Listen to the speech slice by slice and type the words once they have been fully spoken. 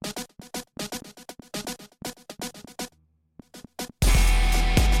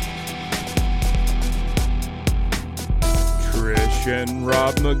and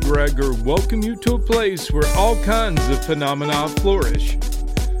Rob McGregor welcome you to a place where all kinds of phenomena flourish.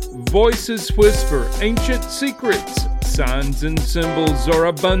 Voices whisper ancient secrets, signs and symbols are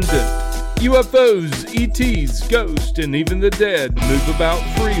abundant. UFOs, ETs, ghosts, and even the dead move about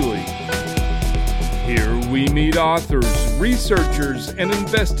freely. Here we meet authors, researchers, and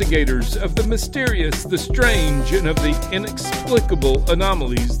investigators of the mysterious, the strange, and of the inexplicable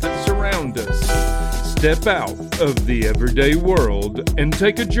anomalies that surround us. Step out of the everyday world and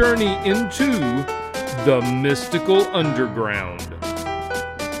take a journey into the mystical underground.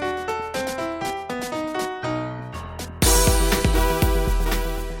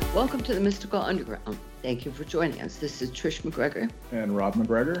 Welcome to the Mystical Underground. Thank you for joining us. This is Trish McGregor. And Rob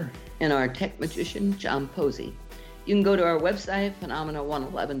McGregor. And our tech magician, John Posey. You can go to our website,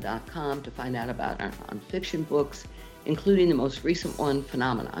 phenomena111.com, to find out about our nonfiction books, including the most recent one,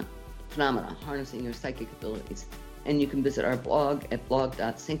 Phenomena, Harnessing Your Psychic Abilities. And you can visit our blog at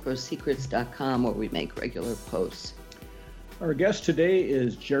blog.synchrosecrets.com, where we make regular posts. Our guest today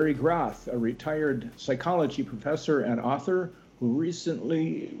is Jerry Groth, a retired psychology professor and author who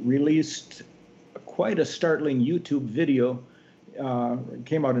recently released quite a startling YouTube video. It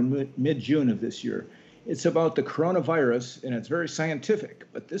came out in mid-June of this year. It's about the coronavirus, and it's very scientific.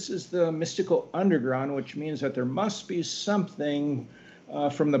 But this is the mystical underground, which means that there must be something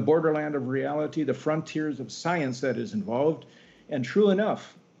from the borderland of reality, the frontiers of science that is involved. And true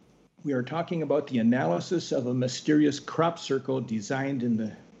enough, we are talking about the analysis of a mysterious crop circle designed in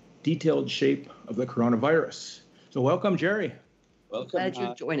the detailed shape of the coronavirus. So welcome, Jerry. Welcome. Glad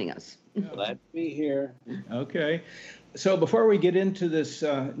you're joining us. Glad to be here. Okay. So before we get into this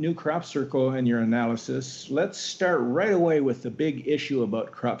new crop circle and your analysis, let's start right away with the big issue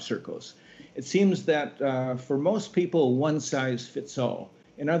about crop circles. It seems that for most people, one size fits all.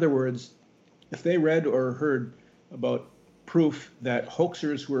 In other words, if they read or heard about proof that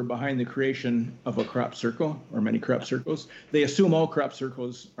hoaxers were behind the creation of a crop circle or many crop circles, they assume all crop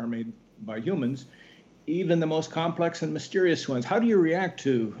circles are made by humans, even the most complex and mysterious ones. How do you react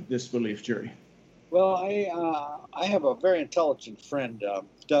to this belief, Jerry? Well, I have a very intelligent friend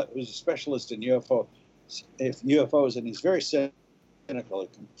who's a specialist in UFOs, and he's very cynical. He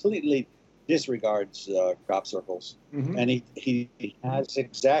completely disregards crop circles, and he has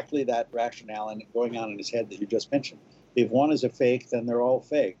exactly that rationale going on in his head that you just mentioned. If one is a fake, then they're all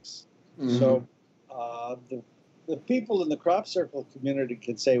fakes. So the people in the crop circle community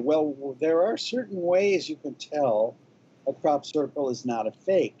can say, well, there are certain ways you can tell a crop circle is not a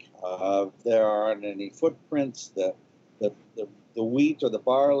fake. There aren't any footprints. The wheat or the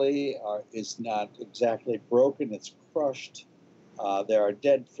barley is not exactly broken. It's crushed. There are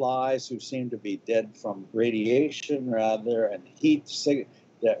dead flies who seem to be dead from radiation rather and heat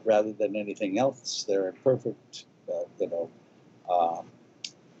rather than anything else. They're in perfect,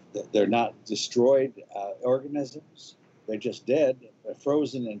 they're not destroyed organisms. They're just dead. They're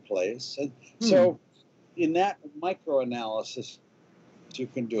frozen in place. And so in that microanalysis, you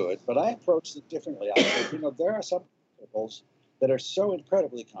can do it. But I approach it differently. I say, there are some circles that are so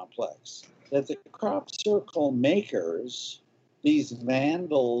incredibly complex that the crop circle makers, these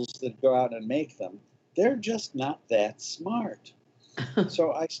vandals that go out and make them, they're just not that smart.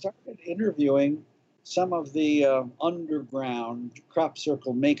 So I started interviewing some of the underground crop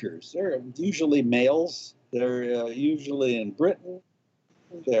circle makers. They're usually males. They're usually in Britain.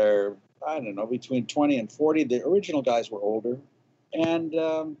 They're, between 20 and 40. The original guys were older. And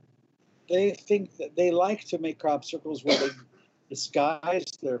they think that they like to make crop circles where they disguise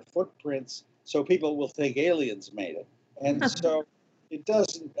their footprints so people will think aliens made it. And so it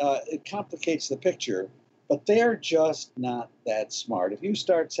doesn't, it complicates the picture, but they're just not that smart. If you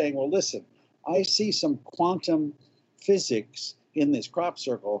start saying, well, listen, I see some quantum physics in this crop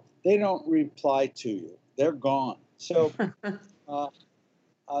circle, they don't reply to you. They're gone. So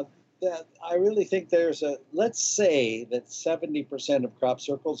that I really think let's say that 70% of crop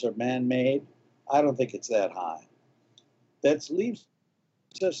circles are man-made. I don't think it's that high. That leaves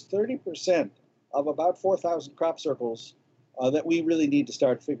just 30% of about 4,000 crop circles that we really need to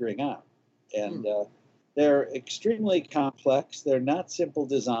start figuring out. And they're extremely complex. They're not simple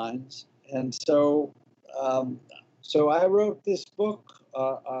designs. And so I wrote this book.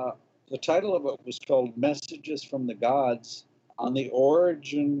 The title of it was called Messages from the Gods on the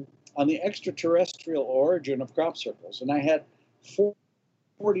extraterrestrial origin of crop circles. And I had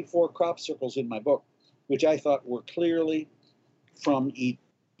 44 crop circles in my book, which I thought were clearly from Egypt.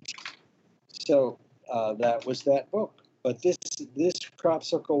 So that was that book. But this crop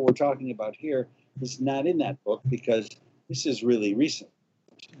circle we're talking about here is not in that book because this is really recent.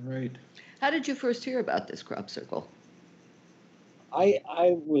 Right. How did you first hear about this crop circle?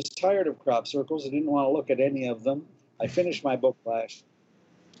 I was tired of crop circles. I didn't want to look at any of them. I finished my book last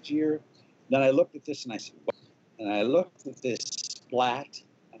year. Then I looked at this and I said, what? And I looked at this splat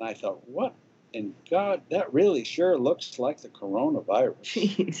and I thought, what in God, that really sure looks like the coronavirus.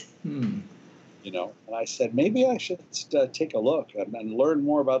 Jeez. You know, and I said, maybe I should take a look and learn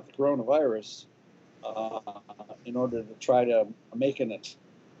more about the coronavirus in order to try to make an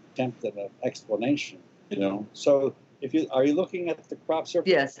attempt at an explanation, you know. So are you looking at the crop circle?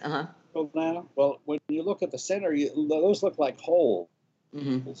 Yes, now? Well, when you look at the center, those look like holes.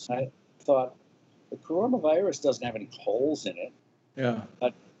 Mm-hmm. I thought the coronavirus doesn't have any holes in it. Yeah.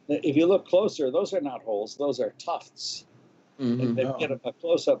 But if you look closer, those are not holes; those are tufts. Mm-hmm. If you get a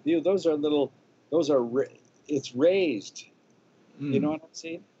close-up view, it's raised. You know what I'm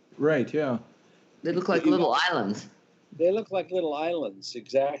saying? Right. Yeah. They look like little islands. They look like little islands,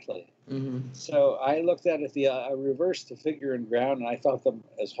 exactly. Mm-hmm. So I looked at it, I reversed the figure and ground, and I thought them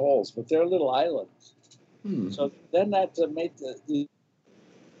as holes, but they're little islands. So then that made the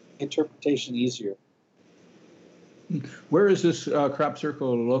interpretation easier. Where is this crop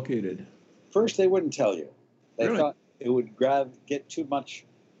circle located? First, they wouldn't tell you. They Really? thought it would get too much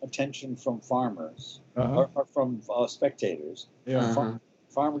attention from farmers or from spectators. Yeah.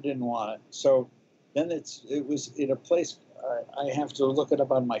 Farmer didn't want it. So then it was in a place, I have to look it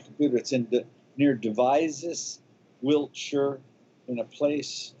up on my computer. It's near Devizes, Wiltshire, in a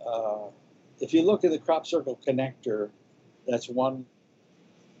place. If you look at the crop circle connector, that's one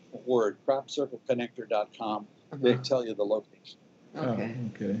word, cropcircleconnector.com. They tell you the location. Okay.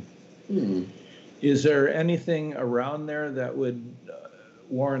 Oh, okay. Is there anything around there that would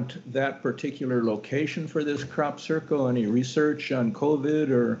warrant that particular location for this crop circle? Any research on COVID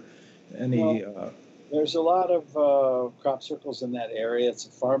or any? There's a lot of crop circles in that area. It's a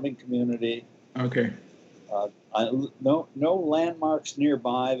farming community. Okay. No landmarks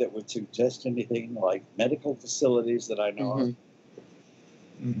nearby that would suggest anything like medical facilities that I know of.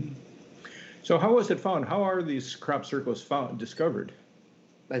 Mm-hmm. So how was it found? How are these crop circles discovered?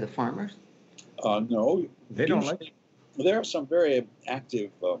 By the farmers? No. They don't like it? There are some very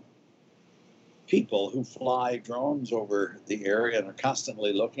active people who fly drones over the area and are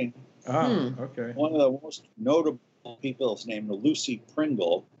constantly looking. Okay. One of the most notable people is named Lucy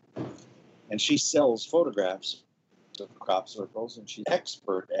Pringle, and she sells photographs of crop circles, and she's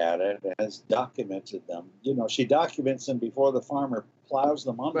expert at it and has documented them. You know, she documents them before the farmer plows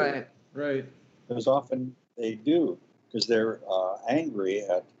them under. Right. Because often they do, because they're angry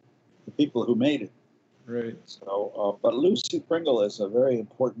at the people who made it. Right. So, but Lucy Pringle is a very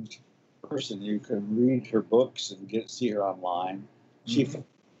important person. You can read her books and see her online.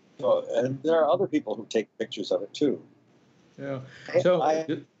 And there are other people who take pictures of it too. Yeah. I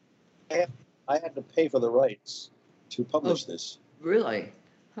had to pay for the rights to publish this. Really?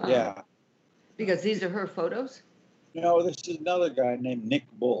 Huh. Yeah. Because these are her photos? No, this is another guy named Nick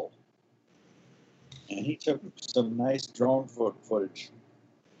Bull. And he took some nice drone footage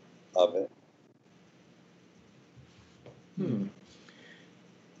of it.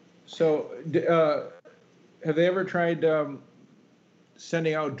 So, have they ever tried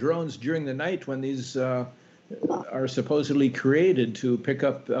sending out drones during the night when these are supposedly created to pick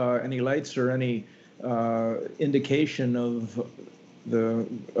up any lights or any indication of the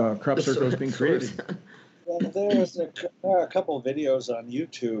crop circles being created? Well, there are a couple of videos on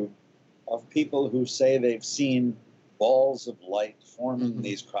YouTube of people who say they've seen balls of light forming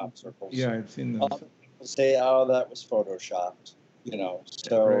these crop circles. Yeah, I've seen those. People say, "Oh, that was photoshopped," you know.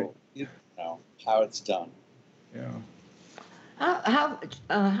 So Right. you know how it's done. Yeah.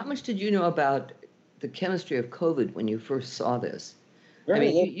 How much did you know about the chemistry of COVID when you first saw this?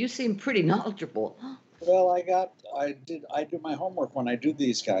 Very little. You seem pretty knowledgeable. Well, I do my homework when I do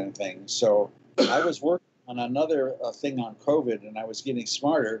these kind of things. So I was working on another thing on COVID, and I was getting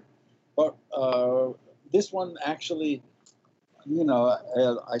smarter. But this one actually, you know,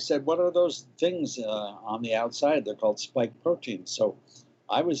 I said, what are those things on the outside? They're called spike proteins. So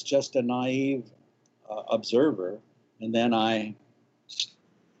I was just a naive observer, and then I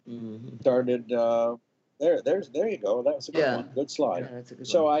started. There you go. That was a good one. Good slide. Yeah, that's a good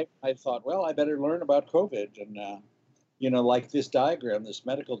So one. I thought, well, I better learn about COVID, and you know, like this diagram, this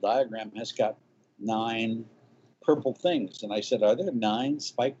medical diagram has got 9 purple things, and I said, are there 9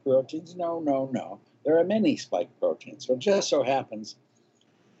 spike proteins? No. There are many spike proteins. So it just so happens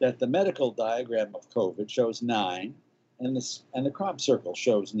that the medical diagram of COVID shows 9, and the crop circle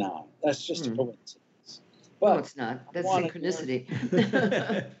shows 9. That's just a coincidence. But no, it's not. That's synchronicity.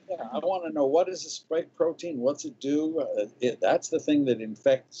 Yeah, I want to know, what is a spike protein? What's it do? That's the thing that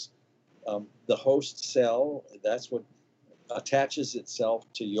infects the host cell. That's what attaches itself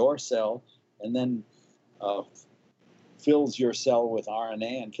to your cell and then fills your cell with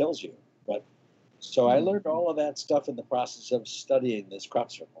RNA and kills you. But so I learned all of that stuff in the process of studying this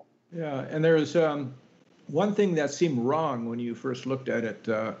crop circle. Yeah, and there's one thing that seemed wrong when you first looked at it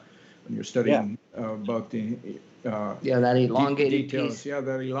when you're studying about the that elongated details. piece. Yeah,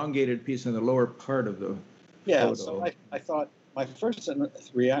 that elongated piece in the lower part of the Yeah, photo. so I thought my first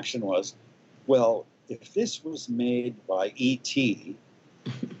reaction was, well, if this was made by E.T.,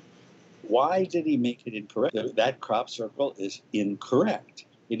 why did he make it incorrect? That crop circle is incorrect.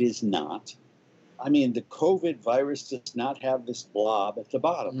 It is not. I mean, the COVID virus does not have this blob at the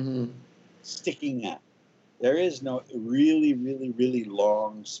bottom sticking out. There is no really, really, really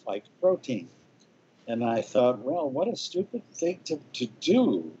long spike protein. And I thought, well, what a stupid thing to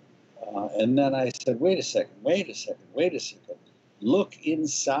do. And then I said, wait a second. Look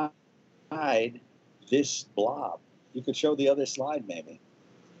inside this blob. You could show the other slide, maybe.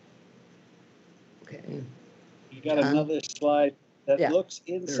 Okay. You got another slide that looks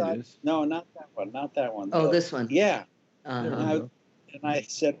inside. There it is. No, not that one. Oh, this one. Yeah. Uh-huh. And I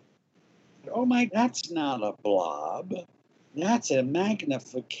said, oh my, that's not a blob. That's a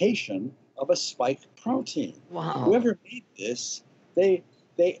magnification of a spike protein. Wow. Whoever made this, they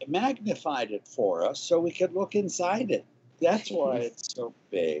magnified it for us so we could look inside it. That's why it's so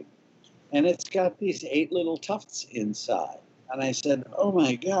big. And it's got these 8 little tufts inside. And I said, oh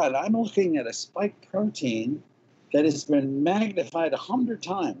my God, I'm looking at a spike protein that has been magnified 100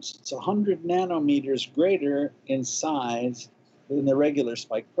 times. It's 100 nanometers greater in size than the regular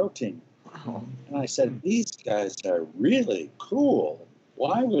spike protein. Wow. And I said, these guys are really cool.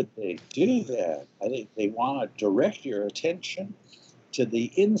 Why would they do that? I think they want to direct your attention to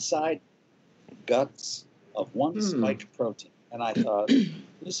the inside guts of one spike protein. And I thought,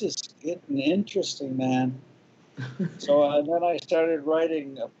 this is getting interesting, man. So then I started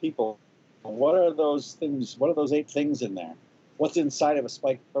writing people, what are those things? What are those 8 things in there? What's inside of a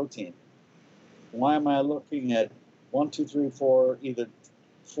spike protein? Why am I looking at 1, 2, 3, 4, either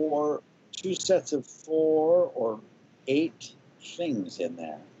 2 sets of 4 or 8 things in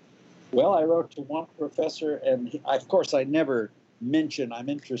there? Well, I wrote to one professor, and of course I never mention I'm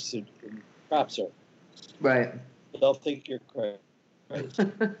interested in crop circles. Right. They'll think you're crazy.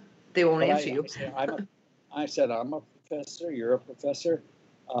 They won't But answer you. I said, I'm a professor, you're a professor.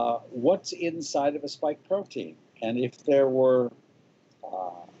 What's inside of a spike protein? And if there were,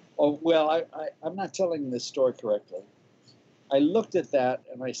 I'm not telling this story correctly. I looked at that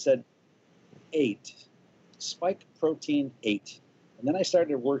and I said, 8, spike protein 8. And then I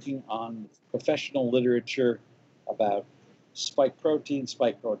started working on professional literature about spike protein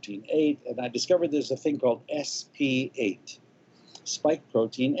 8, and I discovered there's a thing called SP8, spike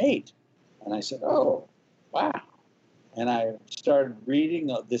protein 8. And I said, oh, wow. And I started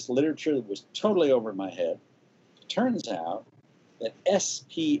reading this literature that was totally over my head. Turns out that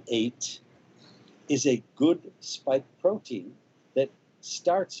SP8 is a good spike protein that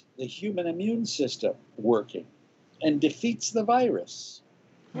starts the human immune system working and defeats the virus.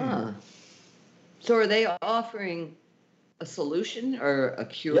 Huh. So are they offering a solution or a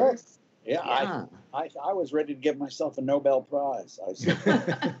cure? Yes. Yeah. I was ready to give myself a Nobel Prize. I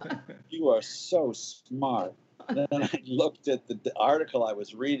said, you are so smart. Then I looked at the article I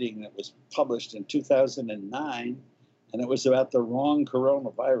was reading that was published in 2009, and it was about the wrong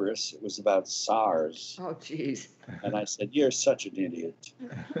coronavirus. It was about SARS. Oh, geez. And I said, you're such an idiot.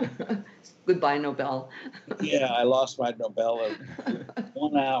 Goodbye, Nobel. Yeah, I lost my Nobel in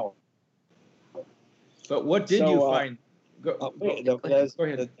 1 hour. But what did you find? Go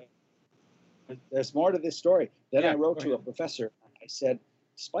ahead. There's more to this story. Then Yeah, I wrote go to a ahead. professor. I said,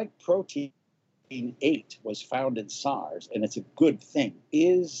 spike protein 8 was found in SARS, and it's a good thing.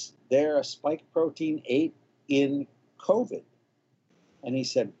 Is there a spike protein 8 in COVID? And he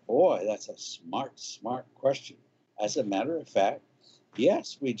said, boy, that's a smart question. As a matter of fact,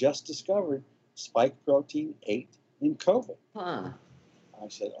 yes, we just discovered spike protein 8 in COVID. Huh. I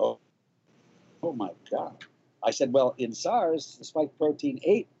said, oh my God. I said, well, in SARS, the spike protein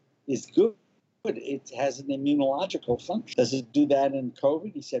 8 is good. It has an immunological function. Does it do that in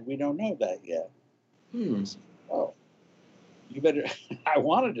COVID? He said, we don't know that yet. I said, oh, you better. I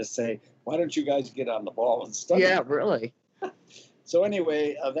wanted to say, why don't you guys get on the ball and study? Yeah, really. So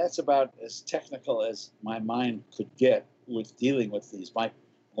anyway, that's about as technical as my mind could get with dealing with these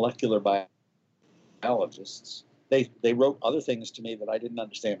molecular biologists. They wrote other things to me that I didn't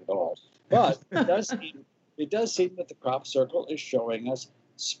understand at all. But it does seem that the crop circle is showing us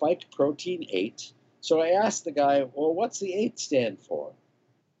spike protein 8. So I asked the guy, well, what's the 8 stand for?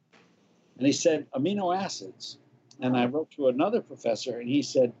 And he said, amino acids. And I wrote to another professor, and he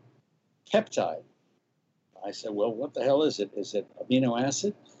said, peptide. I said, well, what the hell is it? Is it amino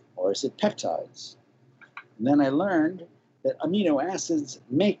acid or is it peptides? And then I learned that amino acids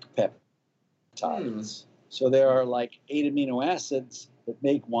make peptides. So there are like 8 amino acids that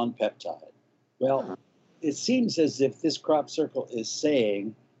make one peptide. Well, it seems as if this crop circle is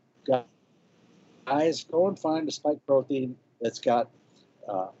saying, guys, go and find a spike protein that's got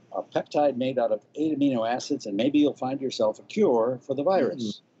a peptide made out of 8 amino acids, and maybe you'll find yourself a cure for the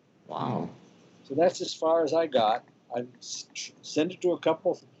virus. Wow. So that's as far as I got. I sent it to a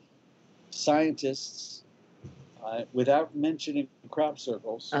couple scientists without mentioning crop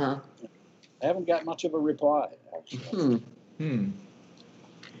circles. Uh-huh. I haven't got much of a reply, actually.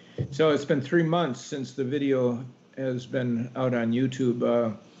 So it's been 3 months since the video has been out on YouTube.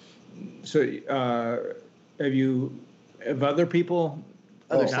 Have other people,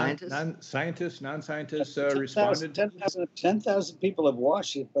 scientists? non-scientists, 10,000 responded? 10,000 people have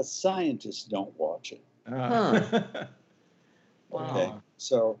watched it, but scientists don't watch it. Wow. Okay,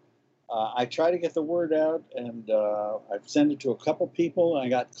 so I try to get the word out, and I've sent it to a couple people. I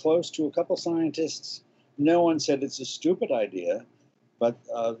got close to a couple scientists. No one said it's a stupid idea, but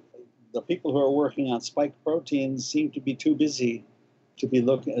the people who are working on spike proteins seem to be too busy to be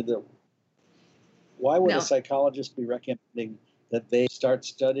looking at the. Why would a psychologist be recommending that they start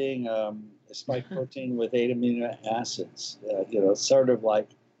studying a spike protein with 8 amino acids? Sort of like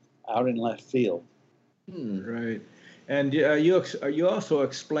out in left field. Right. And you also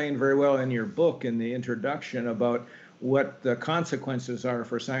explain very well in your book, in the introduction, about what the consequences are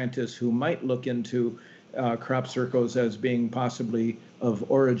for scientists who might look into crop circles as being possibly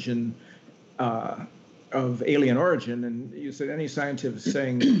of origin, of alien origin. And you said any scientist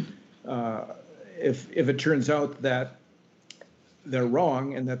saying, if it turns out that they're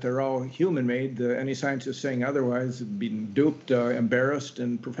wrong and that they're all human-made, any scientist saying otherwise would be duped, embarrassed,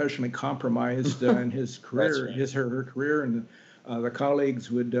 and professionally compromised in his career, right. his or her career, and her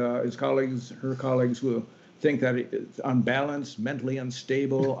colleagues will think that it's unbalanced, mentally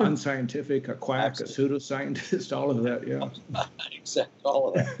unstable, unscientific, a quack, Absolutely. A pseudoscientist, all of that. Yeah, exactly, all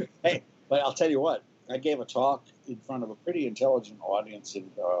of that. Hey, but I'll tell you what. I gave a talk in front of a pretty intelligent audience in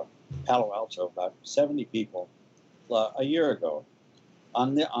Palo Alto, about 70 people, a year ago,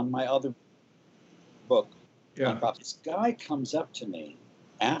 on my other book. Yeah. This guy comes up to me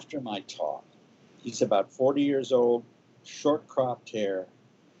after my talk. He's about 40 years old, short cropped hair,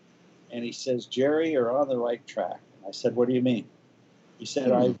 and he says, "Jerry, you're on the right track." I said, "What do you mean?" He said,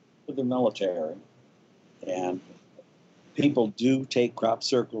 "I for the military, and people do take crop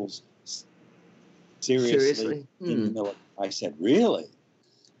circles seriously in the military." I said, "Really?"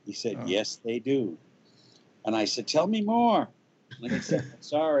 He said, "Yes, they do." And I said, "Tell me more." And he said,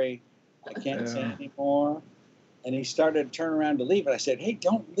 "Sorry, I can't say any more." And he started to turn around to leave. And I said, "Hey,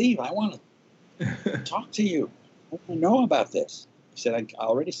 don't leave. I want to talk to you. I want to know about this." He said, "I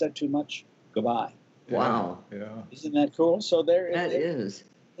already said too much. Goodbye." Wow. Yeah. Isn't that cool? So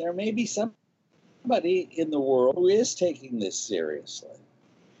there may be somebody in the world who is taking this seriously.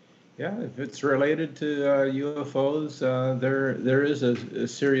 Yeah, if it's related to UFOs, there is a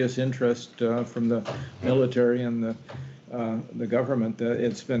serious interest from the military and the government.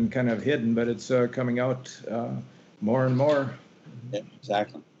 It's been kind of hidden, but it's coming out more and more. Yeah,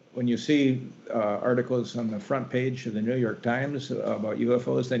 exactly. When you see articles on the front page of the New York Times about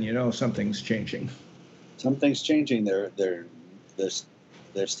UFOs, then you know something's changing. Something's changing. They're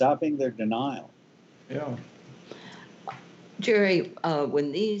stopping their denial. Yeah. Jerry,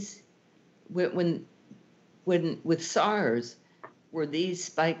 when with SARS, were these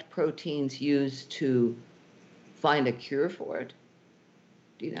spiked proteins used to find a cure for it?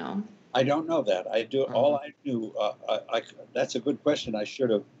 Do you know? I don't know that. I do. All I knew. That's a good question. I should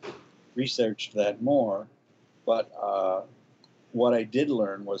have researched that more. But what I did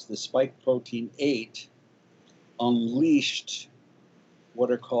learn was the spike protein 8 unleashed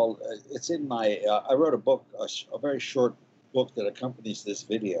what are called. It's in my. I wrote a book, a very short book that accompanies this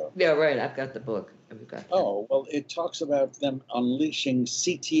video. Yeah, right. I've got the book. Oh, well, it talks about them unleashing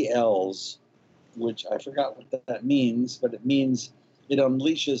CTLs, which I forgot what that means, but it means it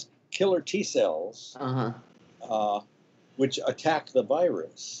unleashes killer T cells, which attack the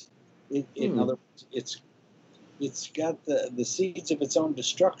virus. In other words, it's got the seeds of its own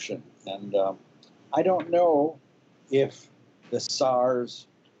destruction. And I don't know if the SARS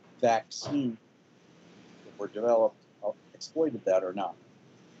vaccine that were developed exploited that or not.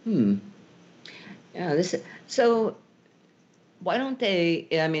 Yeah. So why don't they?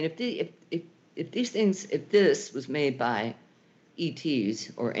 I mean, if these things, if this was made by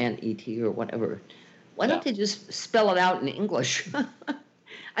ETs or an ET or whatever, Why don't they just spell it out in English?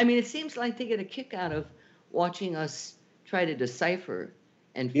 I mean, it seems like they get a kick out of watching us try to decipher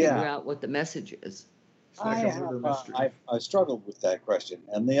and figure out what the message is. I struggled with that question.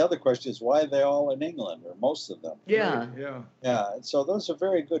 And the other question is why are they all in England, or most of them? Yeah. Right. Yeah. So those are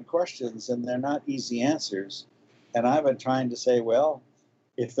very good questions, and they're not easy answers. And I've been trying to say, well,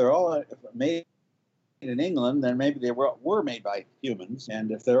 if they're all made in England, then maybe they were made by humans.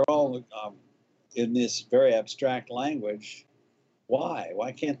 And if they're all in this very abstract language, why?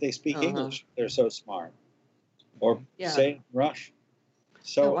 Why can't they speak English? They're so smart. Or say in Russian.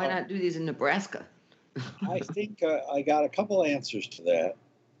 So why not do these in Nebraska? I think I got a couple answers to that.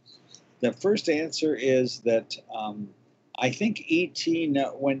 The first answer is that I think ET,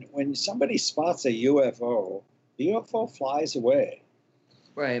 when somebody spots a UFO, the UFO flies away.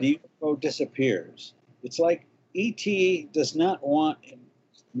 Right. The UFO disappears. It's like ET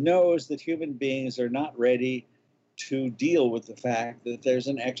knows that human beings are not ready to deal with the fact that there's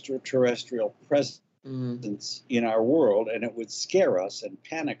an extraterrestrial presence in our world, and it would scare us and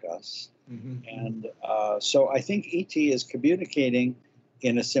panic us. And so I think ET is communicating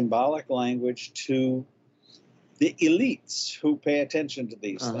in a symbolic language to the elites who pay attention to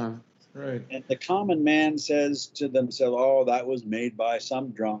these things. Right. And the common man says to themselves, oh, that was made by some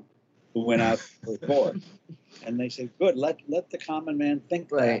drunk who went out to report. And they say, good, let the common man think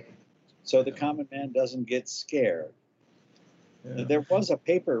that. So the common man doesn't get scared. Yeah. There was a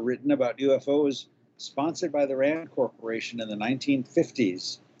paper written about UFOs sponsored by the Rand Corporation in the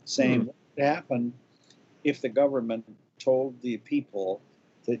 1950s saying what would happen if the government told the people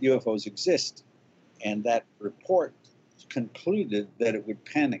that UFOs exist. And that report concluded that it would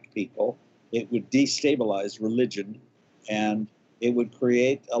panic people, it would destabilize religion, and it would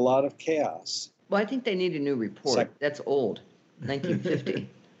create a lot of chaos. Well, I think they need a new report. That's old, 1950.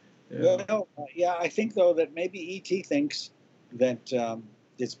 Well, I think, though, that maybe ET thinks that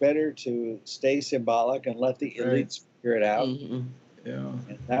it's better to stay symbolic and let the elites figure it out. Yeah.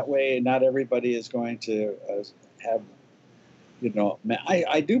 And that way, not everybody is going to have,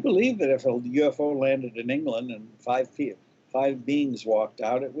 I do believe that if a UFO landed in England and five beings walked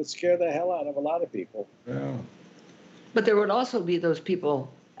out, it would scare the hell out of a lot of people. Yeah. But there would also be those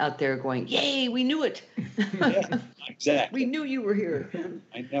people out there going, yay, we knew it. Yeah, exactly. We knew you were here.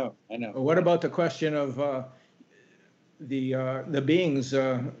 I know. What about the question of the beings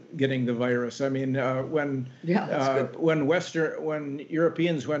getting the virus? I mean, when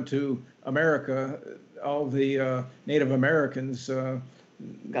Europeans went to America, all the Native Americans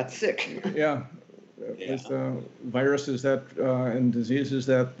got sick. With viruses that and diseases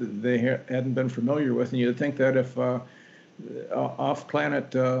that they hadn't been familiar with, and you'd think that if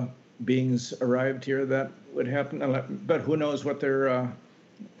off-planet beings arrived here, that would happen. But who knows what their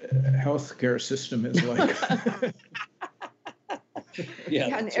healthcare system is like?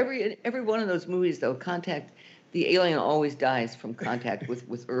 And every one of those movies, though, the alien always dies from contact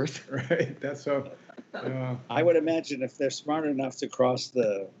with Earth. Right. That's so. I would imagine if they're smart enough to cross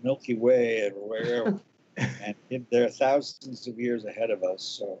the Milky Way or wherever, and they're thousands of years ahead of us,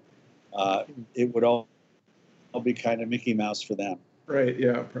 so it would all be kind of Mickey Mouse for them. Right.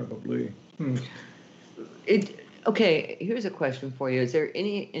 Yeah. Probably. Okay. Here's a question for you: is there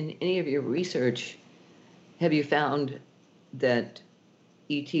in any of your research, have you found that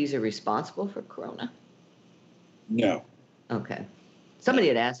ETs are responsible for corona? No. Okay. Somebody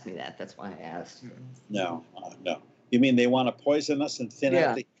had asked me that. That's why I asked. No. You mean they want to poison us and thin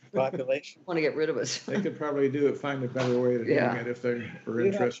out the population? Want to get rid of us. They could probably find a better way of doing it if they were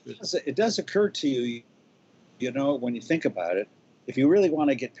interested. It does occur to you, when you think about it, if you really want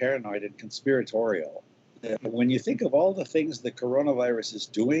to get paranoid and conspiratorial, when you think of all the things the coronavirus is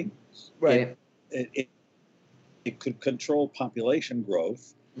doing, it could control population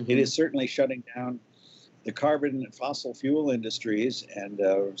growth. It is certainly shutting down the carbon and fossil fuel industries and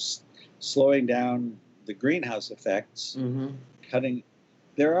slowing down the greenhouse effects,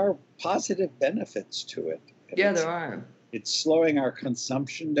 there are positive benefits to it. Yeah, there are. It's slowing our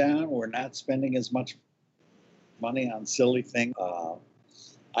consumption down. We're not spending as much money on silly things.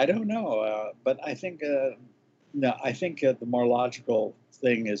 I don't know, but I think I think the more logical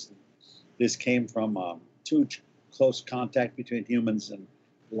thing is this came from too close contact between humans and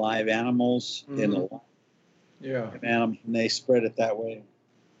live animals in a and they spread it that way.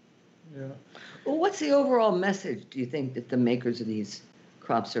 Yeah. Well, what's the overall message, do you think, that the makers of these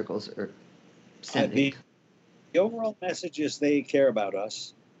crop circles are sending? The overall message is they care about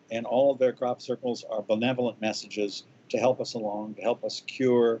us, and all of their crop circles are benevolent messages to help us along, to help us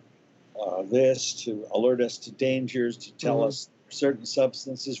cure this, to alert us to dangers, to tell us certain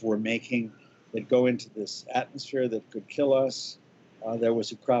substances we're making that go into this atmosphere that could kill us. There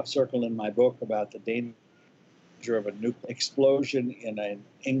was a crop circle in my book about the danger of a nuclear explosion in an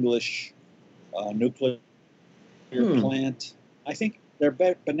English nuclear plant. I think they're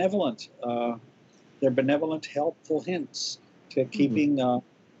benevolent. They're benevolent, helpful hints to keeping,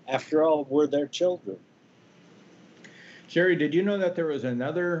 after all, we're their children. Jerry, did you know that there was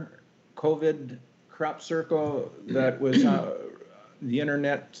another COVID crop circle that was on the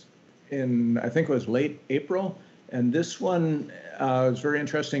internet in, I think it was late April? And this one was very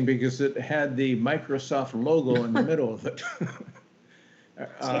interesting because it had the Microsoft logo in the middle of it.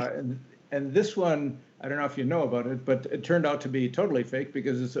 And this one, I don't know if you know about it, but it turned out to be totally fake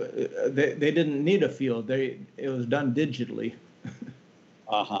because they didn't need a field. It was done digitally.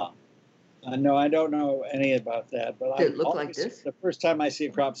 No, I don't know any about that. But Did it look like this? The first time I see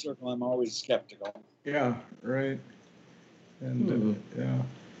a crop circle, I'm always skeptical. Yeah, right. And yeah,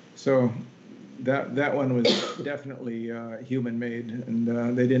 so that one was definitely human-made, and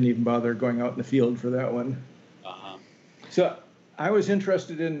they didn't even bother going out in the field for that one. So I was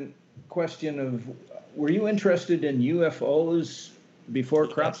interested in question of, were you interested in UFOs before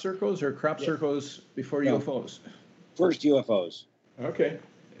crop circles, or crop circles before UFOs? First UFOs. Okay.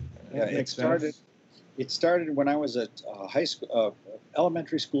 Yeah, it started when I was a high school,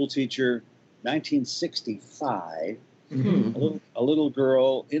 elementary school teacher, 1965. A little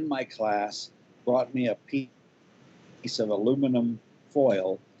girl in my class brought me a piece of aluminum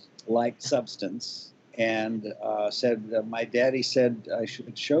foil-like substance and said, my daddy said I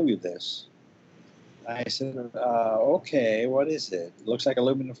should show you this. I said, okay, what is it? It looks like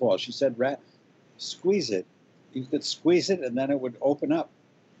aluminum foil. She said, squeeze it. You could squeeze it and then it would open up.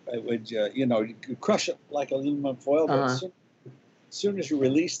 It would, you could crush it like aluminum foil, but as soon as you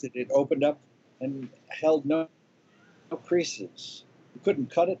released it, it opened up and held no creases. You couldn't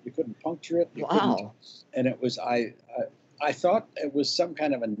cut it. You couldn't puncture it. And it was, I thought it was some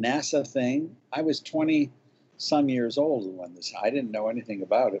kind of a NASA thing. I was 20-some years old when this, I didn't know anything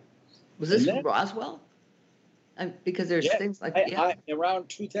about it. Was this from Roswell? Because there's things like around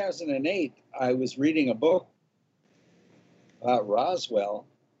 2008, I was reading a book about Roswell,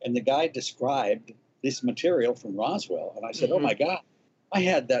 and the guy described this material from Roswell. And I said, oh, my God, I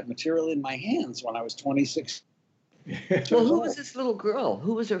had that material in my hands when I was 26. Well, who was this little girl?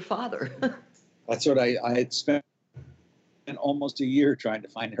 Who was her father? That's what I had spent almost a year trying to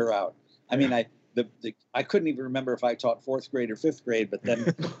find her out. I mean, I couldn't even remember if I taught 4th grade or 5th grade, but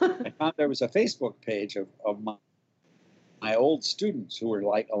then I found there was a Facebook page of my old students who were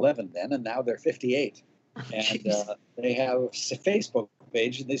like 11 then, and now they're 58. And they have a Facebook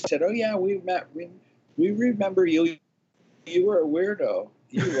page, and they said, oh, yeah, we remember you. You were a weirdo.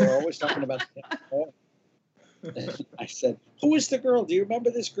 You were always talking about I said, who is the girl? Do you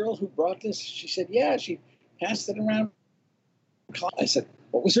remember this girl who brought this? She said, yeah, she passed it around. I said,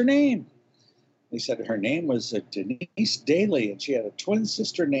 what was her name? They said her name was Denise Daly, and she had a twin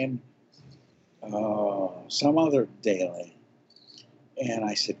sister named some other Daly. And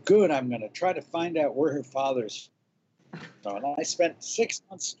I said, good, I'm going to try to find out where her father's from. And I spent 6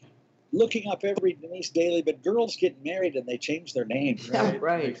 months looking up every Denise Daly, but girls get married and they change their names.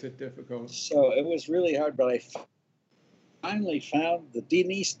 Right. Makes it difficult. So it was really hard, but I finally found the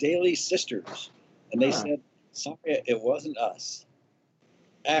Denise Daly sisters. And they said, sorry, it wasn't us.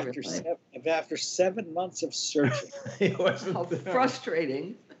 After 7 months of searching. How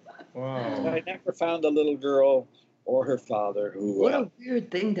frustrating. Wow. So I never found the little girl or her father. What a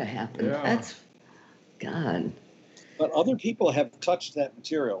weird thing to happen. Yeah. That's, God. But other people have touched that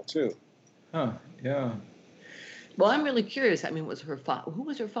material too. Huh, yeah. Well, I'm really curious. I mean, who was her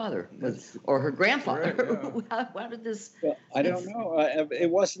father? Or her grandfather? Right, How did this? Well, I don't know. It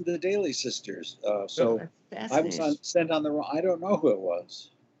wasn't the Daly sisters. So I was sent on the wrong. I don't know who it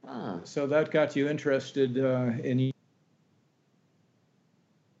was. So that got you interested in.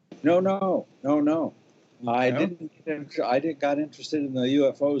 No. I got interested in the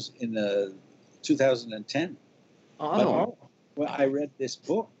UFOs in 2010. Oh. Well, I read this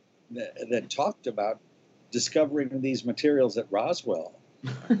book that talked about discovering these materials at Roswell.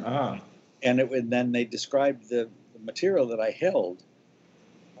 And then they described the material that I held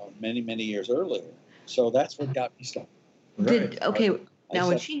many, many years earlier. So that's what got me started. Now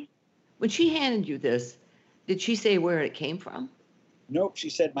when she handed you this, did she say where it came from? Nope. She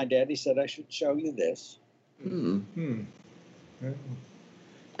said, my daddy said I should show you this. And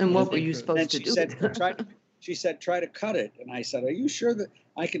what were you supposed to do? She said, try to cut it. And I said, are you sure that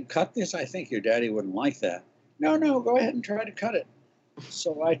I can cut this? I think your daddy wouldn't like that. No, go ahead and try to cut it.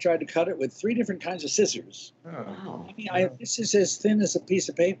 So I tried to cut it with 3 different kinds of scissors. Wow. I mean, this is as thin as a piece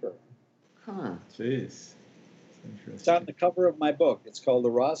of paper. Huh. Jeez. It's on the cover of my book. It's called The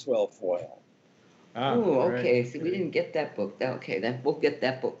Roswell Foil. Oh, right. okay. See, we didn't get that book. Okay, then we'll get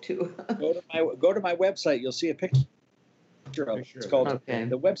that book too. Go to my website. You'll see a picture of it. It's called Okay.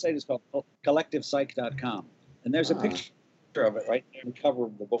 The website is called collectivepsych.com, and there's a picture of it right there on the cover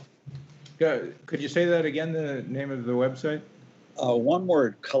of the book. Could you say that again? The name of the website? One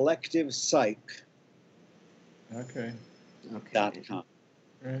word: collectivepsych.com. Okay.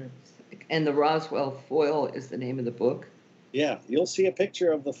 Right. And the Roswell Foil is the name of the book. Yeah, you'll see a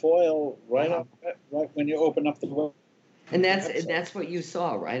picture of the foil right when you open up the website. And that's what you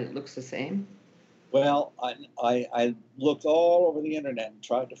saw, right? It looks the same. Well, I looked all over the internet and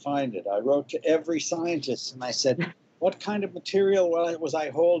tried to find it. I wrote to every scientist and I said, what kind of material was I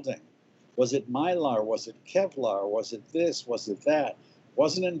holding? Was it Mylar? Was it Kevlar? Was it this? Was it that?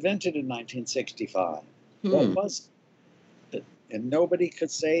 Wasn't invented in 1965. What was it? And nobody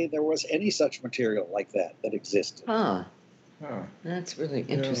could say there was any such material like that existed. Huh. That's really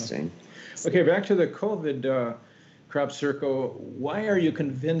interesting. Okay, back to the COVID crop circle. Why are you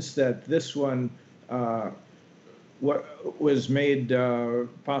convinced that this one what was made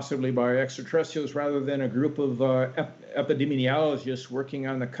possibly by extraterrestrials rather than a group of epidemiologists working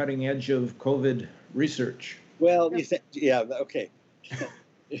on the cutting edge of COVID research? Well, okay.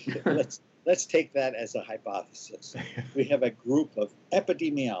 Let's take that as a hypothesis. We have a group of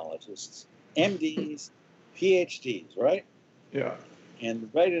epidemiologists, MDs, PhDs, right? Yeah. And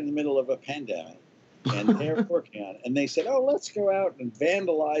right in the middle of a pandemic, and they're working on it. And they said, "Oh, let's go out and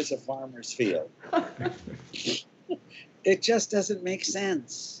vandalize a farmer's field." It just doesn't make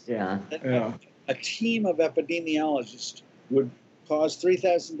sense. Yeah. A team of epidemiologists would cause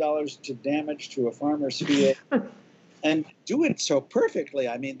 $3,000 to damage to a farmer's field and do it so perfectly.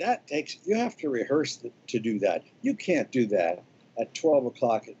 I mean, you have to rehearse to do that. You can't do that at 12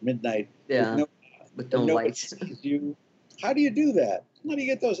 o'clock at midnight with no lights. How do you do that? How do you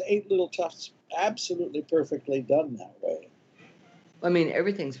get those 8 little tufts absolutely perfectly done that way? I mean,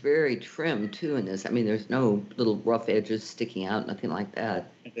 everything's very trim, too, in this. I mean, there's no little rough edges sticking out, nothing like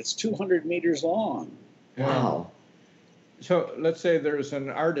that. And it's 200 meters long. Wow. So let's say there's an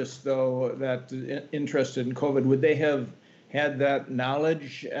artist, though, that's interested in COVID. Would they have had that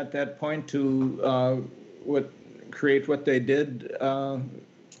knowledge at that point to create what they did?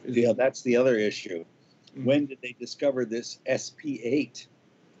 Yeah, that's the other issue. When did they discover this SP8?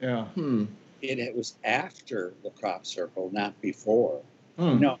 Yeah. It was after the crop circle, not before.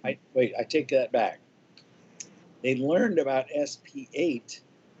 Hmm. No, I take that back. They learned about SP8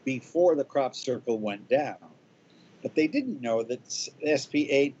 before the crop circle went down, but they didn't know that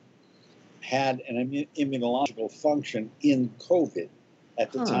SP8 had an immunological function in COVID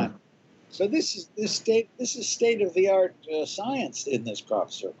at the time. So this is state of the art science in this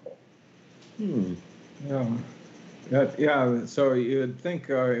crop circle. Yeah. So you would think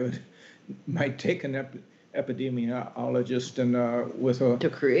it might take an epidemiologist and with to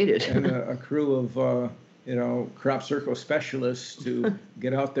create it and a crew of crop circle specialists to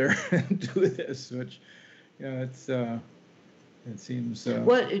get out there and do this. Which, it seems.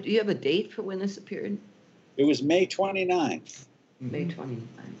 What do you have a date for when this appeared? It was May 29th. May 29th.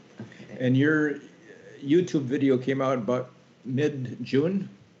 Okay. And your YouTube video came out about mid-June?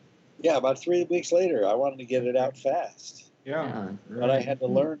 Yeah, about 3 weeks later. I wanted to get it out fast. Yeah. But I had to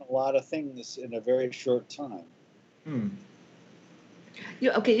learn a lot of things in a very short time.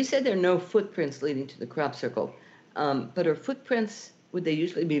 You said there are no footprints leading to the crop circle. But are footprints, would they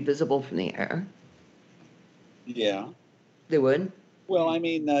usually be visible from the air? Yeah. They would? Well, I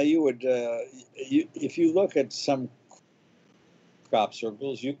mean, you would, if you look at some crop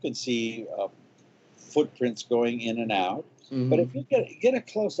circles, you can see footprints going in and out. Mm-hmm. But if you get a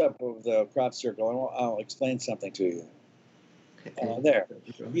close-up of the crop circle, I'll explain something to you. Okay. There.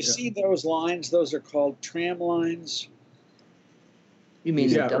 You see those lines? Those are called tram lines. You mean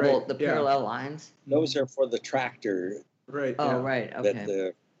the parallel lines? Those are for the tractor. Right. Oh, right.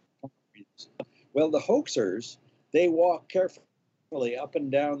 Okay. Well, the hoaxers, they walk carefully up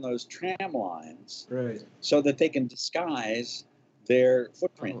and down those tram lines, right, so that they can disguise their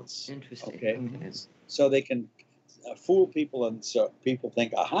footprints. Oh, interesting. Okay. So they can fool people, and so people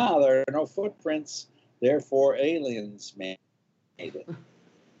think, aha, there are no footprints, therefore aliens made it.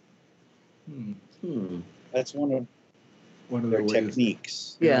 That's one of their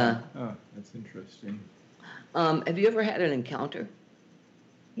techniques. Yeah. Oh, that's interesting. Have you ever had an encounter?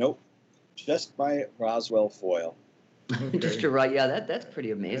 Nope. Just by Roswell foil. Okay. That's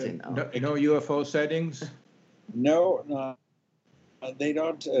pretty amazing. No UFO sightings? No, they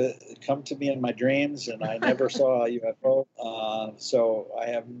don't come to me in my dreams, and I never saw a UFO. So I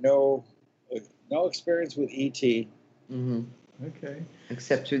have no No experience with ET. Mm-hmm. Okay.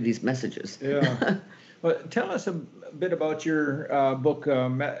 Except through these messages. Yeah. Well, tell us a bit about your book,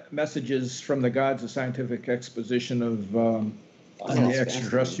 Messages from the Gods, a Scientific Exposition of the Sounds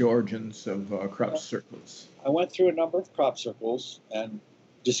Extraterrestrial Origins of Crop Circles. I went through a number of crop circles and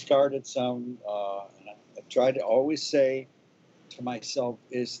discarded some. And I tried to always say to myself,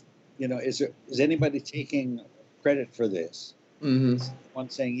 is anybody taking credit for this? Mm-hmm. One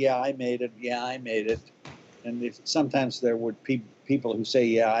saying, yeah, I made it. Yeah, I made it. And sometimes there would be people who say,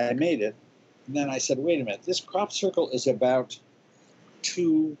 yeah, I made it. And then I said, wait a minute, this crop circle is about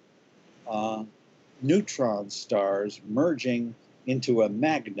two neutron stars merging into a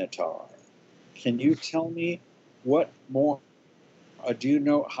magnetar. Can you tell me what more what do you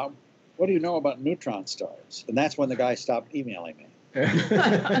know about neutron stars? And that's when the guy stopped emailing me.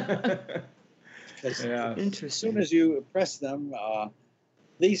 Because as soon as you press them,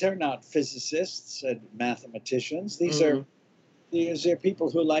 these are not physicists and mathematicians. These are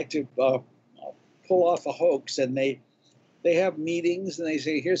people who like to pull off a hoax, and they have meetings and they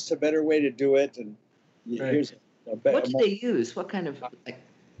say, here's a better way to do it, and here's a better. What do they use? What kind of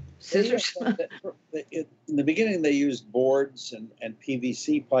scissors? In the beginning, they used boards and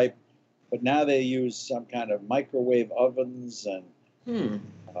PVC pipe, but now they use some kind of microwave ovens and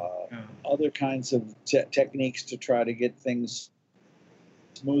other kinds of techniques to try to get things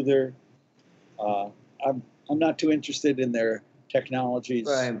smoother. I'm not too interested in their technologies.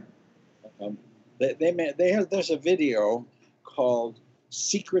 Right. There's a video called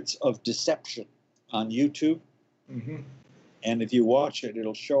 "Secrets of Deception" on YouTube, and if you watch it,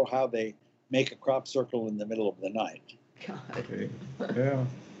 it'll show how they make a crop circle in the middle of the night. God. Okay. Yeah.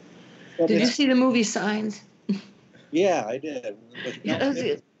 Did you see the movie Signs? Yeah, I did.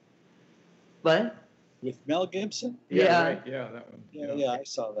 What? With Mel Gibson? Yeah. Right. Yeah, that one. Yeah, I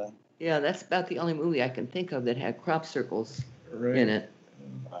saw that. Yeah, that's about the only movie I can think of that had crop circles Right. in it.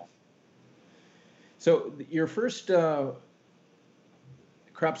 So your first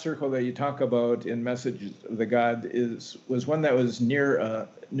crop circle that you talk about in Messages of the God was one that was near a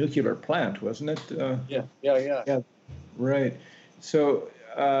nuclear plant, wasn't it? Yeah. Right. So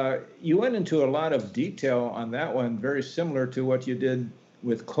you went into a lot of detail on that one, very similar to what you did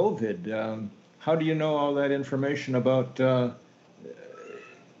with COVID. How do you know all that information about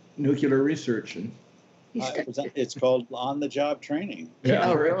nuclear research? It's called on-the-job training. Yeah.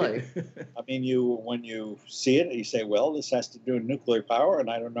 Oh, really? I mean, when you see it, you say, well, this has to do with nuclear power, and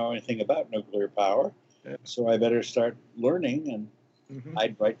I don't know anything about nuclear power, so I better start learning. And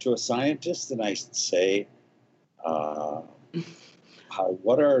I'd write to a scientist, and I'd say,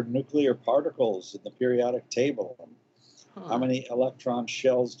 what are nuclear particles in the periodic table? How many electron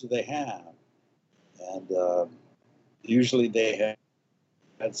shells do they have? And usually they had,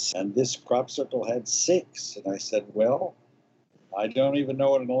 and this crop circle had 6. And I said, well, I don't even know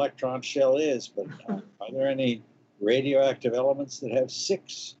what an electron shell is, but are there any radioactive elements that have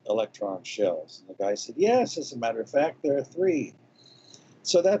 6 electron shells? And the guy said, yes, as a matter of fact, there are 3.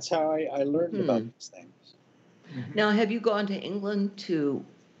 So that's how I learned about these things. Now, have you gone to England to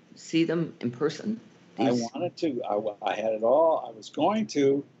see them in person? I wanted to. I had it all. I was going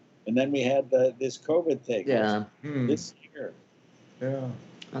to, and then we had this COVID thing. Yeah. This year. Yeah.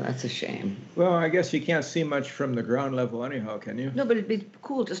 Oh, that's a shame. Well, I guess you can't see much from the ground level anyhow, can you? No, but it'd be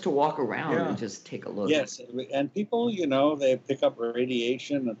cool just to walk around and just take a look. Yes, and people, they pick up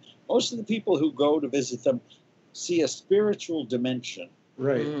radiation, and most of the people who go to visit them see a spiritual dimension.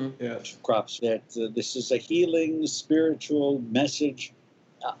 Right. Yes. Crops that this is a healing spiritual message,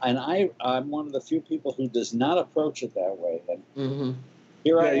 and I'm one of the few people who does not approach it that way. And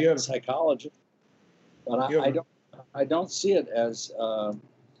here I am, a psychologist, but I don't see it as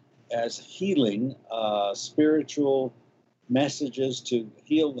healing spiritual messages to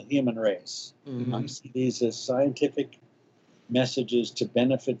heal the human race. I see these as scientific messages to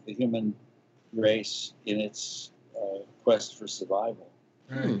benefit the human race in its quest for survival.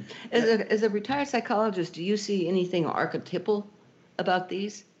 Right. As a retired psychologist, do you see anything archetypal about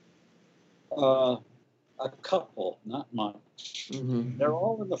these? A couple, not much. They're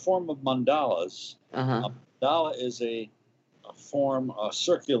all in the form of mandalas. A mandala is a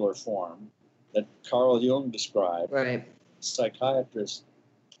circular form that Carl Jung described, right? Psychiatrist,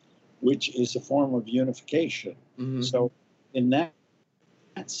 which is a form of unification. So, in that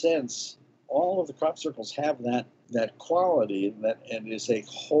sense, all of the crop circles have that quality, and is a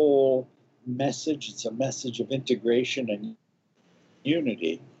whole message. It's a message of integration and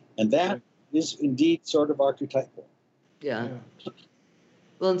unity, and that is indeed sort of archetypal. Yeah.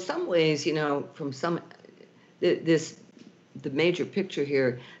 Well, in some ways, from this the major picture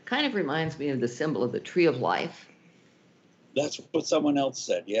here kind of reminds me of the symbol of the tree of life. That's what someone else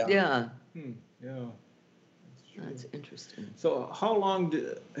said. Yeah. Yeah. Yeah. That's interesting. So how long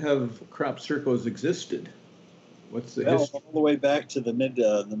have crop circles existed? What's the Well, history? all the way back to the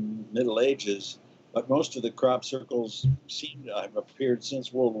Middle Ages, but most of the crop circles seem to have appeared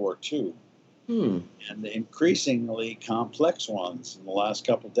since World War II, and increasingly complex ones in the last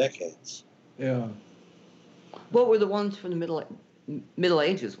couple decades. Yeah. What were the ones from the Middle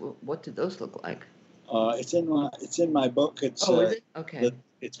Ages? What did those look like? It's in my book. It's is it? Okay.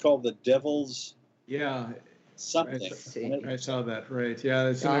 It's called The Devil's Yeah. something. I saw that, right. Yeah,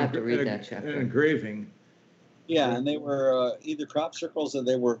 it's I'll have to read that chapter. an engraving. Yeah, and they were either crop circles or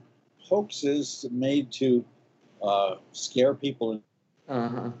they were hoaxes made to scare people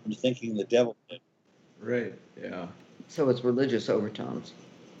into thinking the devil did. Right, yeah. So it's religious overtones.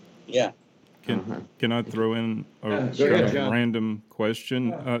 Yeah. Can I throw in a Go ahead, John. random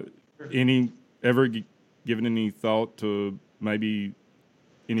question? Given any thought to maybe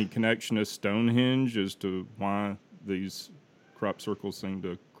any connection to Stonehenge as to why these crop circles seem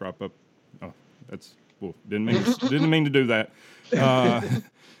to crop up? Oh, didn't mean to do that.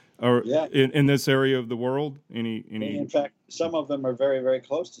 Or in this area of the world, any? In fact, some of them are very, very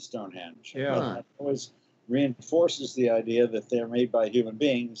close to Stonehenge. Yeah. That always reinforces the idea that they're made by human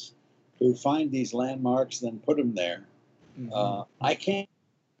beings who find these landmarks, then put them there. I can't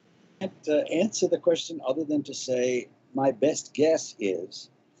answer the question other than to say my best guess is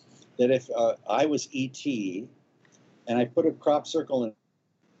that if I was E.T. and I put a crop circle in,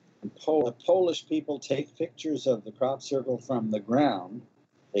 the Polish people take pictures of the crop circle from the ground.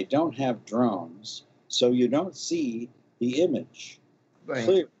 They don't have drones, so you don't see the image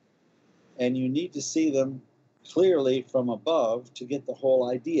clear. And you need to see them clearly from above to get the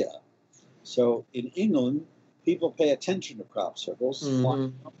whole idea. So in England, people pay attention to crop circles,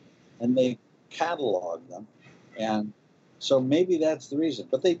 and they catalog them. And so maybe that's the reason.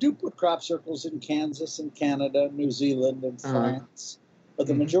 But they do put crop circles in Kansas and Canada, New Zealand and France. But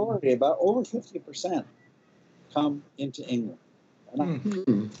the majority, about over 50%, come into England. And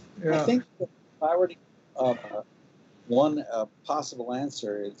I think that if I were to one possible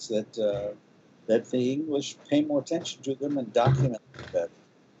answer is that the English pay more attention to them and document them better.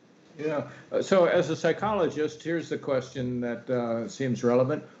 Yeah. So as a psychologist, here's the question that seems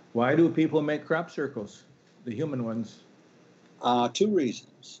relevant. Why do people make crop circles, the human ones? Two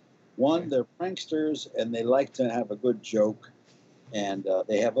reasons. One, they're pranksters and they like to have a good joke. And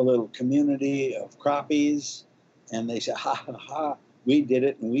they have a little community of croppies. And they say, ha, ha, ha, we did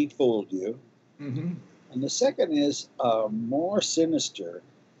it and we fooled you. And the second is more sinister,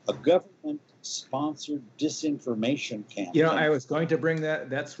 a government-sponsored disinformation campaign. You know, I was going to bring that.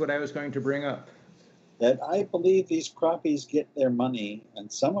 That's what I was going to bring up. That I believe these croppies get their money,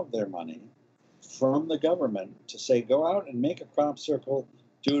 and some of their money, from the government to say, go out and make a crop circle,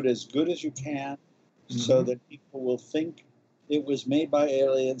 do it as good as you can, so that people will think it was made by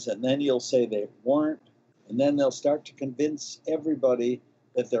aliens, and then you'll say they weren't, and then they'll start to convince everybody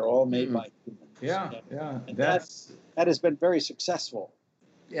that they're all made by humans. Yeah. And that has been very successful.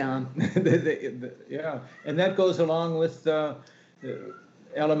 Yeah. Yeah, and that goes along with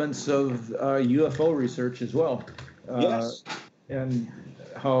elements of UFO research as well. Yes. And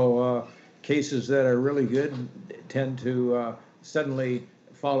how cases that are really good tend to suddenly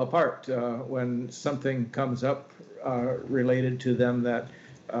fall apart when something comes up related to them that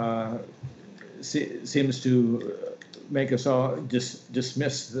seems to make us all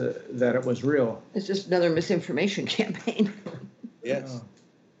dismiss that it was real. It's just another misinformation campaign. Yes.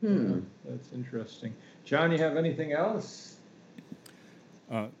 That's interesting. John, you have anything else?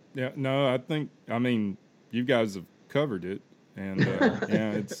 I mean, you guys have covered it, and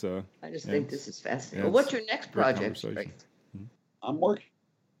it's. I just think this is fascinating. Well, what's your next project? I'm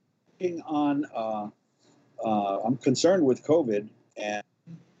working on. I'm concerned with COVID, and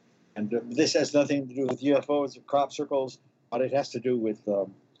this has nothing to do with UFOs or crop circles, but it has to do with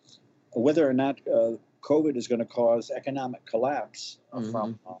whether or not COVID is going to cause economic collapse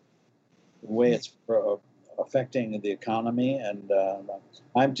from the way it's affecting the economy, and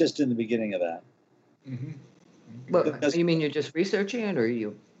I'm just in the beginning of that. Well, you mean you're just researching it, or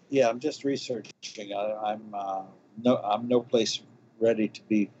you? Yeah, I'm just researching. I'm no place ready to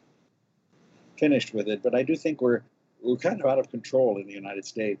be finished with it, but I do think we're kind of out of control in the United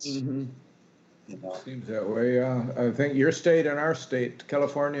States. You know, seems that way. Yeah, I think your state and our state,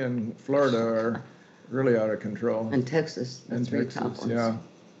 California and Florida, are really out of control. And Texas, that's very top ones.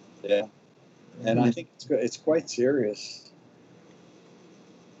 Yeah. And I think it's quite serious.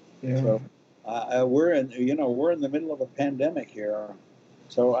 Yeah. So we're in the middle of a pandemic here,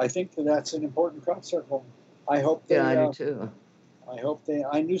 so I think that's an important crop circle. I hope they. Yeah, I do too. I hope they.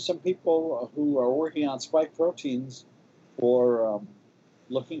 I knew some people who are working on spike proteins for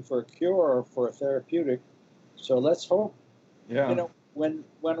looking for a cure or for a therapeutic. So let's hope. Yeah. When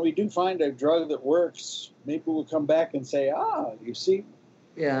we do find a drug that works, maybe we'll come back and say, you see,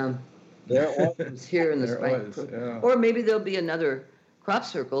 Yeah. there it was. It's here in the spike. Or maybe there'll be another crop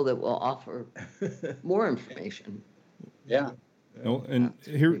circle that will offer more information. Yeah. Well, and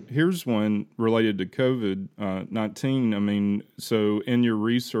here's one related to COVID-19. I mean, so in your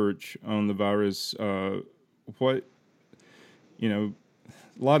research on the virus, what, a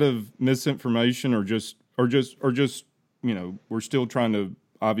lot of misinformation or just, we're still trying to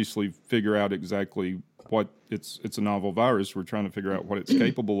obviously figure out exactly what it's a novel virus. We're trying to figure out what it's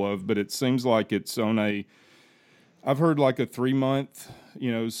capable of, but it seems like it's on I've heard like a 3-month,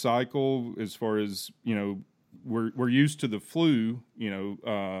 cycle as far as, we're used to the flu,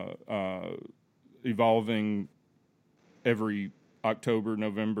 evolving every October,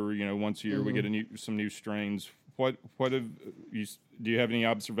 November, once a year we get some new strains. Do you have any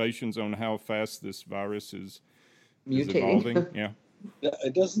observations on how fast this virus is evolving? Yeah.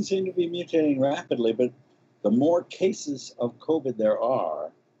 It doesn't seem to be mutating rapidly, but the more cases of COVID there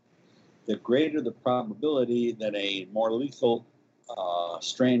are, the greater the probability that a more lethal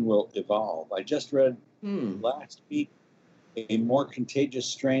strain will evolve. I just read last week a more contagious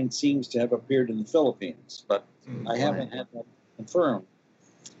strain seems to have appeared in the Philippines, but I haven't had that confirmed.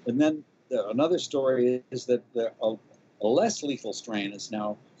 And then another story is that a less lethal strain is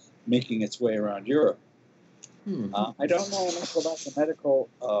now making its way around Europe. I don't know enough about the medical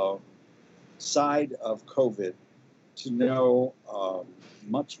side of COVID to know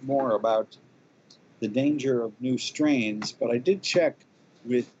much more about the danger of new strains, but I did check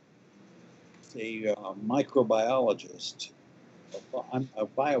with a microbiologist, a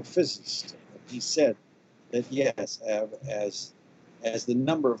biophysicist. He said that yes, as the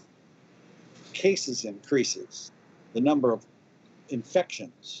number of cases increases, the number of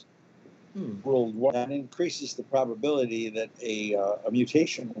infections worldwide, that increases the probability that a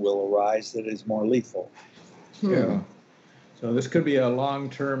mutation will arise that is more lethal. Yeah. So this could be a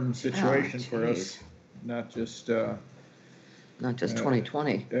long-term situation for us, not just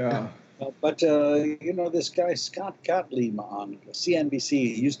 2020. Yeah. But this guy Scott Gottlieb on CNBC,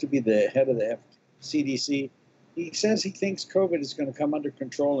 he used to be the head of the CDC. He says he thinks COVID is going to come under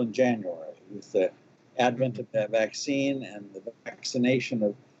control in January with the advent of that vaccine and the vaccination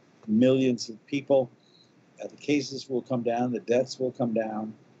of millions of people. The cases will come down, the deaths will come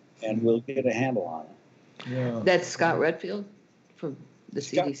down, and we'll get a handle on it. Yeah. That's Scott Redfield from the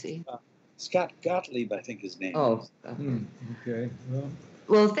CDC? Scott Gottlieb, I think his name is. Okay.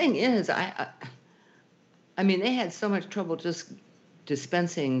 Well, the thing is, I mean, they had so much trouble just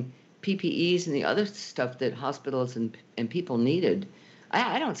dispensing PPEs and the other stuff that hospitals and people needed.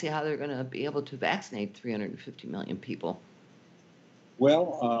 I don't see how they're going to be able to vaccinate 350 million people.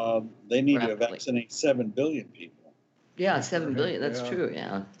 Well, they need to vaccinate 7 billion people. Yeah, 7 billion. That's true.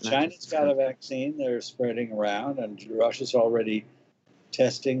 Yeah. China's got a vaccine they're spreading around, and Russia's already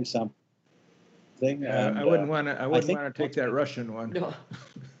testing something. And, I wouldn't want to take that Russian one. No.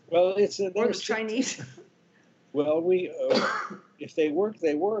 Well, it's or the Chinese. Well, if they work,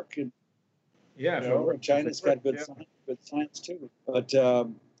 they work. And, China's got good science too. But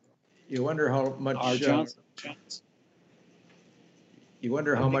you wonder how much. Johnson. You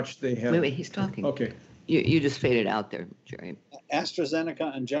wonder how much they have. Wait, he's talking. Okay. You just faded out there, Jerry.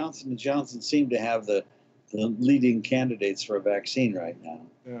 AstraZeneca and Johnson & Johnson seem to have the leading candidates for a vaccine right now.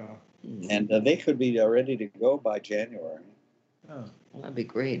 Yeah. And they could be ready to go by January. Oh, that'd be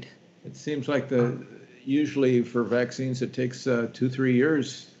great. It seems like usually for vaccines it takes 2-3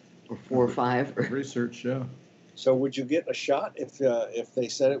 years or 4 or 5 of research. Yeah. So would you get a shot if they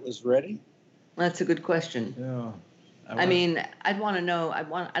said it was ready? That's a good question. Yeah. I mean, I'd want to know.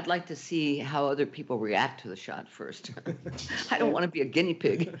 I'd like to see how other people react to the shot first. I don't want to be a guinea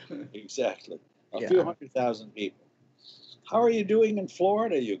pig. Exactly. A few 100,000 people. How are you doing in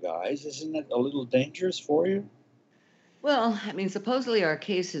Florida, you guys? Isn't it a little dangerous for you? Well, I mean, supposedly our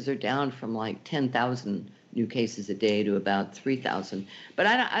cases are down from like 10,000 new cases a day to about 3,000. But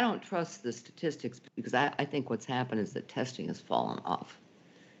I don't trust the statistics because I think what's happened is that testing has fallen off.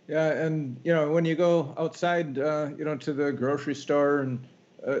 Yeah, and when you go outside, to the grocery store, and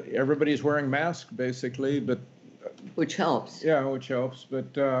everybody's wearing masks basically, but which helps. Yeah, which helps.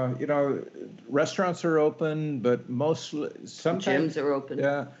 But restaurants are open, but sometimes gyms are open.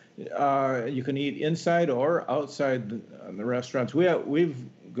 Yeah, you can eat inside or outside the restaurants. We've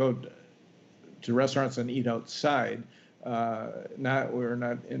to restaurants and eat outside. We're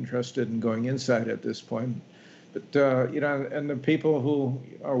not interested in going inside at this point. But and the people who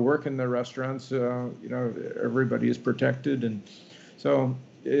are working the restaurants, everybody is protected, and so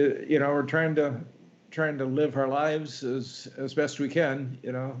we're trying to live our lives as best we can.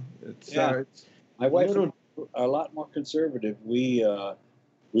 It's my wife are a lot more conservative. We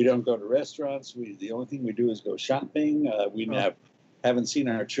don't go to restaurants. The only thing we do is go shopping. We haven't seen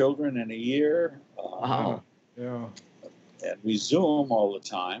our children in a year. Wow. Yeah. And we Zoom all the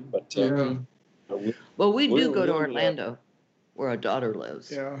time, but. We do go to Orlando, where our daughter lives.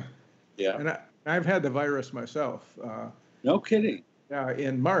 Yeah. And I've had the virus myself. No kidding. Yeah,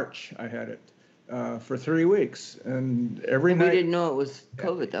 in March I had it for 3 weeks, and every night. We didn't know it was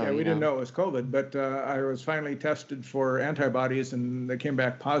COVID, though. Yeah, we didn't know it was COVID, but I was finally tested for antibodies, and they came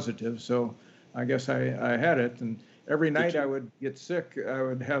back positive. So I guess I had it, and every night I would get sick. I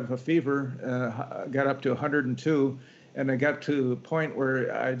would have a fever, got up to 102, and I got to a point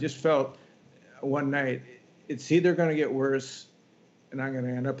where I just felt. One night, it's either going to get worse and I'm going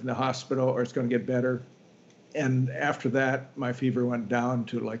to end up in the hospital, or it's going to get better. And after that, my fever went down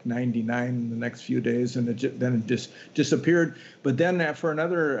to like 99 in the next few days, and then it just disappeared. But then for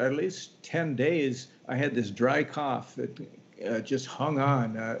another at least 10 days, I had this dry cough that just hung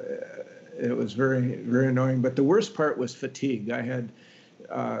on. It was very, very annoying. But the worst part was fatigue. I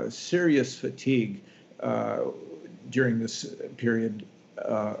had serious fatigue during this period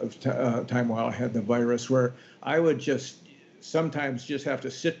of time while I had the virus, where I would sometimes just have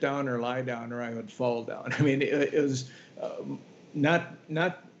to sit down or lie down, or I would fall down. I mean, it was not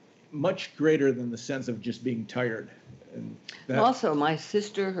much greater than the sense of just being tired. And also, my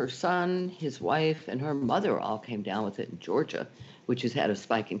sister, her son, his wife, and her mother all came down with it in Georgia, which has had a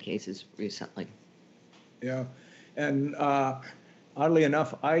spike in cases recently. Yeah, and oddly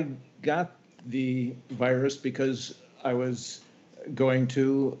enough, I got the virus because I was going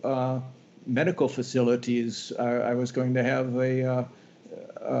to medical facilities. I was going to have an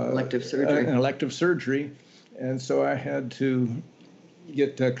elective surgery, and so I had to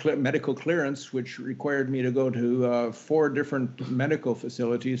get medical clearance, which required me to go to 4 different medical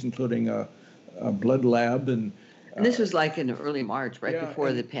facilities, including a blood lab. And this was like in early March,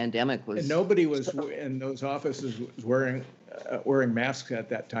 before the pandemic was. And nobody was in those offices wearing masks at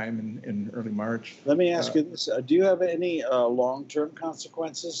that time in early March. Let me ask you this: do you have any long-term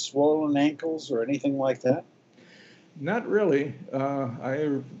consequences, swollen ankles, or anything like that? Not really.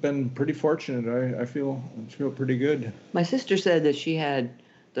 I've been pretty fortunate. I feel pretty good. My sister said that she had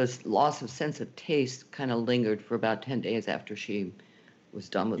the loss of sense of taste kind of lingered for about 10 days after she was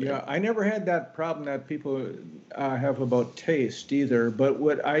done with it. Yeah, I never had that problem that people have about taste either. But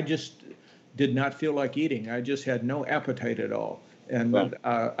what I just did not feel like eating. I just had no appetite at all. And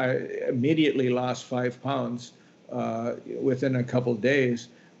I immediately lost 5 pounds within a couple of days.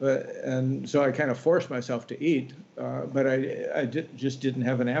 And so I kind of forced myself to eat, but I just didn't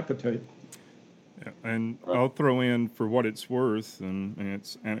have an appetite. Yeah, and I'll throw in, for what it's worth, and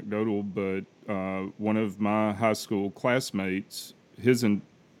it's anecdotal, but one of my high school classmates, his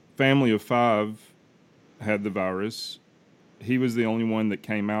family of 5 had the virus. He was the only one that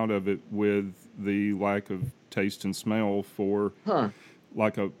came out of it with the lack of taste and smell for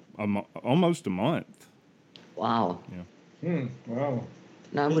like almost a month. Wow. Yeah. Wow.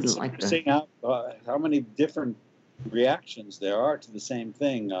 No, I wouldn't like that. Seeing how many different reactions there are to the same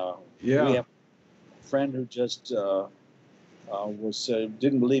thing. We have a friend who just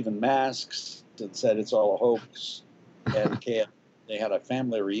didn't believe in masks and said it's all a hoax. And they had a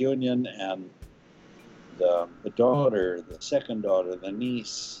family reunion, and the daughter, the second daughter, the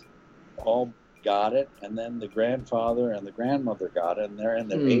niece, all got it, and then the grandfather and the grandmother got it, and they're in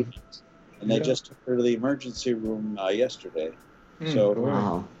their 80s. And they just took her to the emergency room yesterday. So,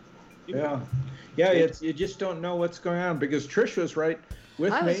 wow. Yeah. You just don't know what's going on, because Trish was right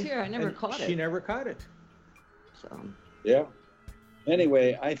with me. I was here. I never caught it. She never caught it. So. Yeah.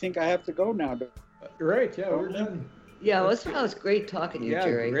 Anyway, I think I have to go now. Right. Yeah, we're done. Yeah, it was great talking to you,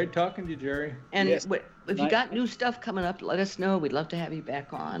 Jerry. Yeah, great talking to you, Jerry. And if you got new stuff coming up, let us know. We'd love to have you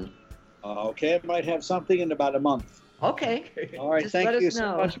back on. Okay, I might have something in about a month. Okay. All right, Just thank you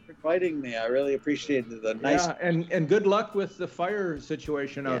so much for inviting me. I really appreciate the nice. Yeah, and good luck with the fire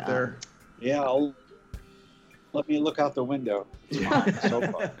situation out there. Yeah, let me look out the window. It's fine so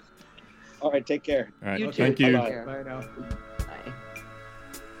far. All right, take care. All right, you thank too. you. Bye now. Bye.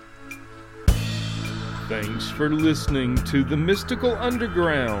 Thanks for listening to The Mystical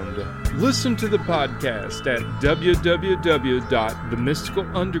Underground. Listen to the podcast at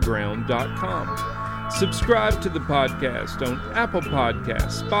www.themysticalunderground.com. Subscribe to the podcast on Apple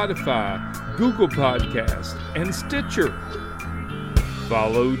Podcasts, Spotify, Google Podcasts, and Stitcher.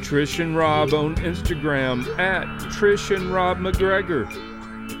 Follow Trish and Rob on Instagram at Trish and Rob McGregor.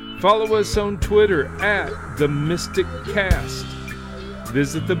 Follow us on Twitter at The Mystic Cast.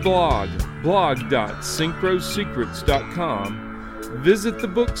 Visit the blog, blog.synchrosecrets.com. Visit the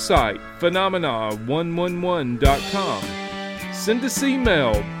book site, phenomena111.com. Send us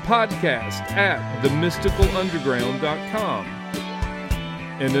email, podcast@themysticalunderground.com.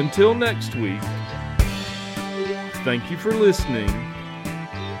 And until next week, thank you for listening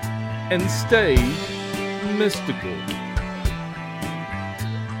and stay mystical.